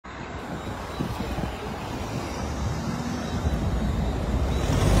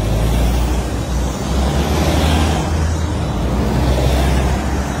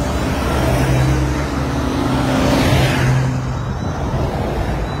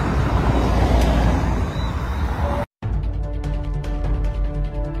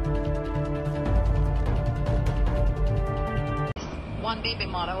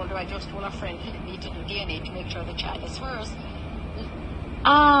just told a friend Philip need to do DNA to make sure the child is hers.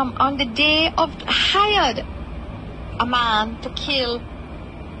 On the day of hired a man to kill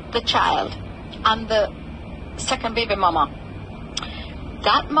the child and the second baby mama.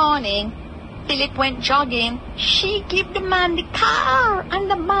 That morning, Philip went jogging. She gave the man the car, and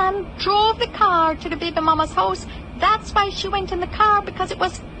the man drove the car to the baby mama's house. That's why she went in the car, because it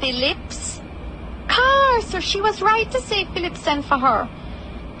was Philip's car. So she was right to say Philip sent for her.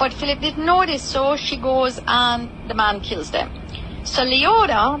 But Philip didn't know this, so she goes and the man kills them. So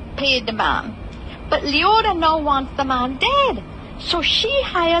Leota paid the man. But Leota now wants the man dead. So she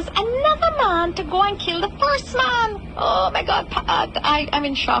hires another man to go and kill the first man. Oh my God, I'm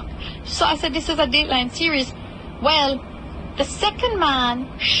in shock. So I said, this is a Dateline series. Well, the second man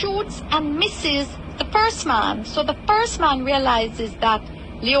shoots and misses the first man. So the first man realizes that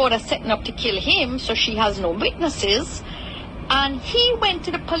Leota's setting up to kill him, so she has no witnesses. And he went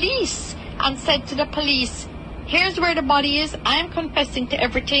to the police and said to the police, here's where the body is. I'm confessing to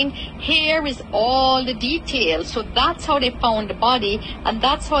everything. Here is all the details. So that's how they found the body, and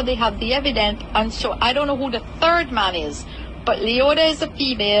that's how they have the evidence. And so I don't know who the third man is, but Leota is a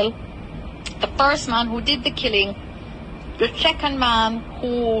female. The first man who did the killing, the second man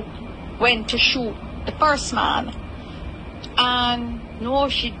who went to shoot the first man. And no,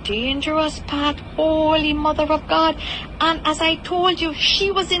 she dangerous, Pat. Holy Mother of God. And as I told you, she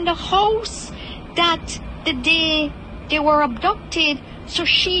was in the house that the day they were abducted, so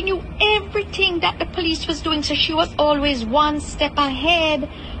she knew everything that the police was doing. So she was always one step ahead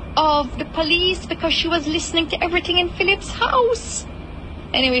of the police because she was listening to everything in Philip's house.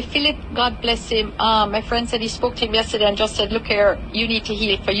 Anyway, Philip, God bless him. My friend said he spoke to him yesterday and just said, look here, you need to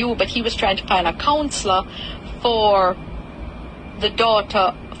heal for you. But he was trying to find a counselor for the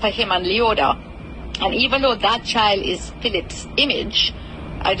daughter, for him and Leota. And even though that child is Philip's image,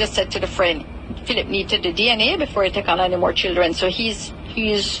 I just said to the friend, Philip needed the DNA before he take on any more children, so he's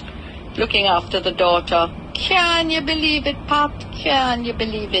looking after the daughter. Can you believe it, Pat? Can you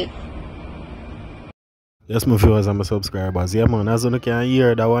believe it? Yes, my viewers and my subscribers. Yeah, man, as you can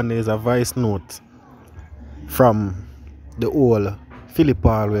hear, that one is a voice note from the whole Philip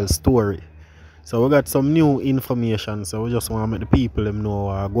Alwell story. So we got some new information, so we just want to make the people them know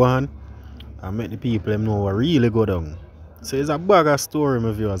what go on and make the people them know what really go down. So it's a bag of story,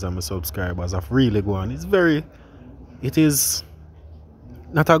 my viewers and my subscribers, of really go on. It is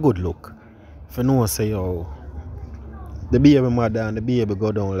not a good look. If you know, say, oh, the baby mother and the baby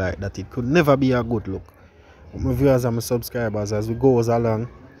go down like that, it could never be a good look. But my viewers and my subscribers, as we go along,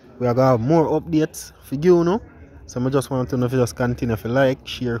 we are going to have more updates for you, know. So I just want to know if you just continue to like,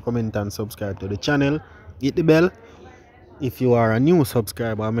 share, comment and subscribe to the channel. Hit the bell. If you are a new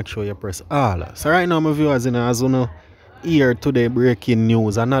subscriber, make sure you press all. So right now, my viewers, as you know, here today breaking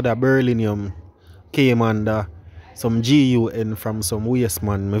news, another beryllium came under some GUN from some waste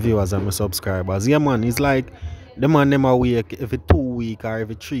man, my viewers and my subscribers. Yeah man, it's like the man them awake every 2 weeks or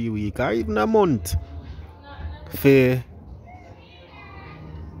every 3 weeks or even a month for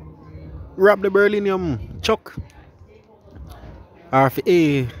rob the beryllium chuck or for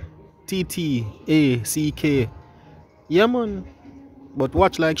ATTACK. Yeah man, but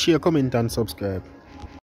watch, like, share, comment and subscribe.